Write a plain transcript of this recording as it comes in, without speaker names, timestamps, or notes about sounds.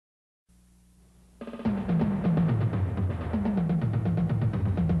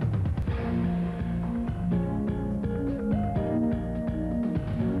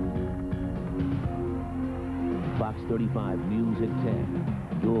45 News at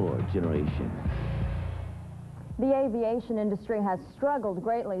 10, your generation. The aviation industry has struggled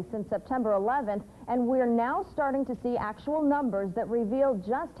greatly since September 11th, and we're now starting to see actual numbers that reveal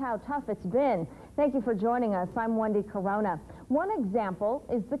just how tough it's been. Thank you for joining us. I'm Wendy Corona. One example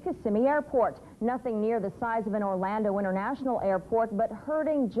is the Kissimmee Airport. Nothing near the size of an Orlando International Airport, but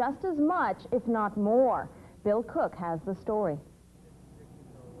hurting just as much, if not more. Bill Cook has the story.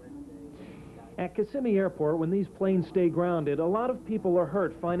 At Kissimmee Airport, when these planes stay grounded, a lot of people are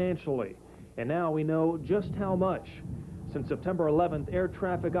hurt financially. And now we know just how much. Since September 11th, air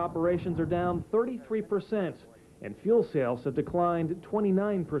traffic operations are down 33%, and fuel sales have declined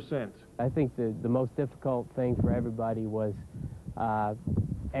 29%. I think the most difficult thing for everybody was,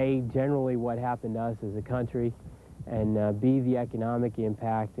 generally what happened to us as a country, and B, the economic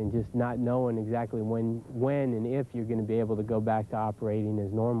impact, and just not knowing exactly when and if you're going to be able to go back to operating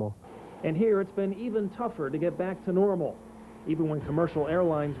as normal. And here it's been even tougher to get back to normal. Even when commercial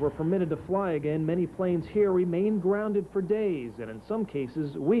airlines were permitted to fly again, many planes here remained grounded for days, and in some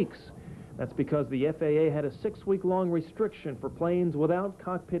cases, weeks. That's because the FAA had a 6-week-long restriction for planes without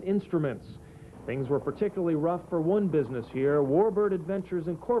cockpit instruments. Things were particularly rough for one business here, Warbird Adventures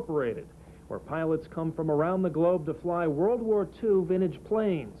Incorporated, where pilots come from around the globe to fly World War II vintage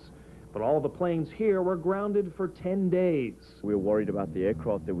planes. But all the planes here were grounded for 10 days. We were worried about the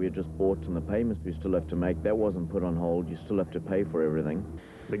aircraft that we had just bought and the payments we still have to make. That wasn't put on hold. You still have to pay for everything.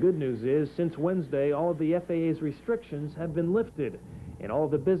 The good news is, since Wednesday, all of the FAA's restrictions have been lifted, and all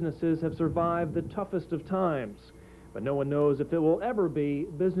of the businesses have survived the toughest of times. But no one knows if it will ever be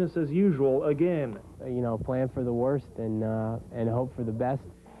business as usual again. You know, plan for the worst and hope for the best.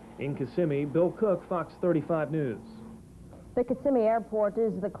 In Kissimmee, Bill Cook, Fox 35 News. The Kissimmee Airport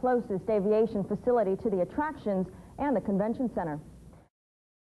is the closest aviation facility to the attractions and the convention center.